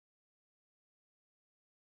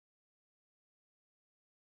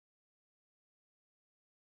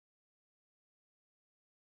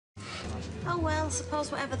Oh, well,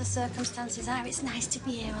 suppose whatever the circumstances are, it's nice to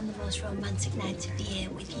be here on the most romantic night of the year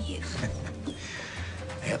with you.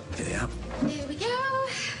 Yep, here they are. Here we go.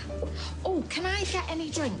 Oh, can I get any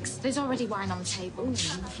drinks? There's already wine on the table.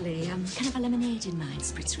 Lovely. Can I have a lemonade in mine?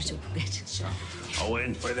 Spritzer it up a bit. Sure.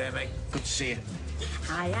 Owen, put it there, mate. Good to see you.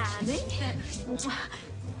 Hi, Annie.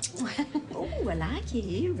 Oh, I like your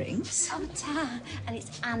earrings. Oh, Ta, and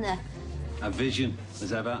it's Anna. A vision,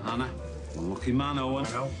 as ever, Anna. Lucky man, Owen.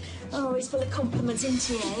 I know. Oh, he's full of compliments,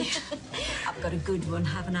 isn't he? I've got a good one,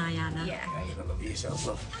 haven't I, Anna? Yeah. Yeah, you've got to look at yourself,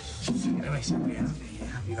 love. Anyway, so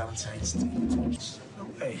happy Valentine's Day.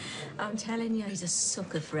 Okay. I'm telling you, he's a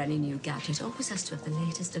sucker for any new gadget. Always has to have the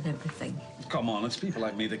latest of everything. Come on, it's people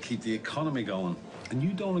like me that keep the economy going. And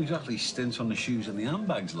you don't exactly stint on the shoes and the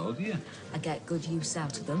handbags, though, do you? I get good use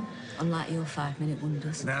out of them, unlike your 5-minute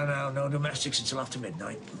wonders. No domestics until after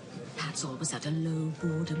midnight. Dad's always had a low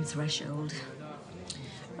boredom threshold.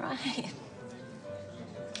 Right.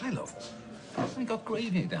 Hey, love. I got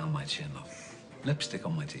gravy down my chin, love. Lipstick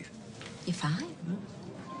on my teeth. You're fine.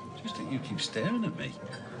 Just that you keep staring at me.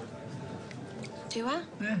 Do I?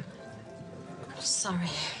 Yeah. Sorry.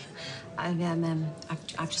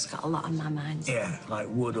 I've just got a lot on my mind. Yeah, like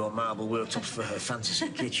wood or marble worktops for her fantasy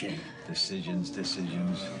kitchen. Decisions.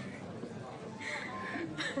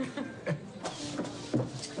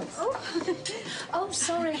 Oh,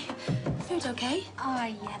 sorry. Food okay?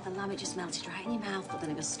 Oh, yeah, the lamb, it just melted right in your mouth, but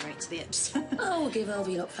then it goes straight to the hips. Oh, give over.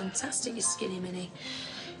 You look fantastic, you skinny mini.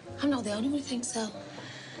 I'm not the only one who thinks so.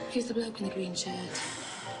 Who's the bloke in the green shirt?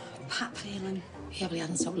 Pat Phelan. Yeah, but he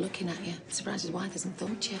hasn't stopped looking at you. Surprised his wife hasn't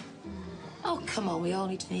thumped you. Oh, come on, we all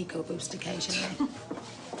need an ego boost occasionally.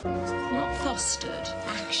 Not fostered,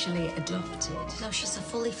 actually adopted. No, she's a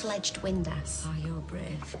fully fledged Windass. Oh, you're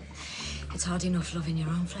brave. It's hard enough loving your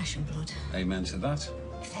own flesh and blood. Amen to that.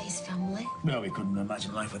 Faye's family. No, we couldn't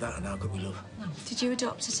imagine life without her now, could we, love? Oh, did you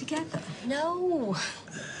adopt her together? No.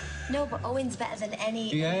 No, but Owen's better than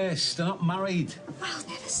any... Yes, they're not married. Well,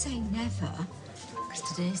 never say never. Because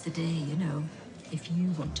today's the day, you know, if you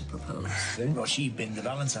want to propose. Well, she binned the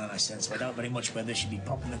Valentine I sent, so I doubt very much whether she'd be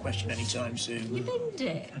popping the question anytime soon. You binned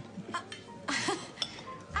it?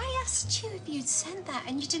 I asked you if you'd sent that,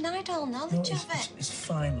 and you denied all No, knowledge of it. it's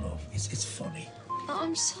fine, love. It's funny. Oh,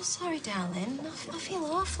 I'm so sorry, darling. I feel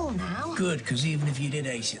awful now. Good, because even if you did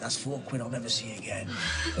ace it, that's £4 I'll never see again.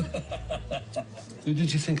 Who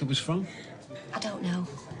did you think it was from?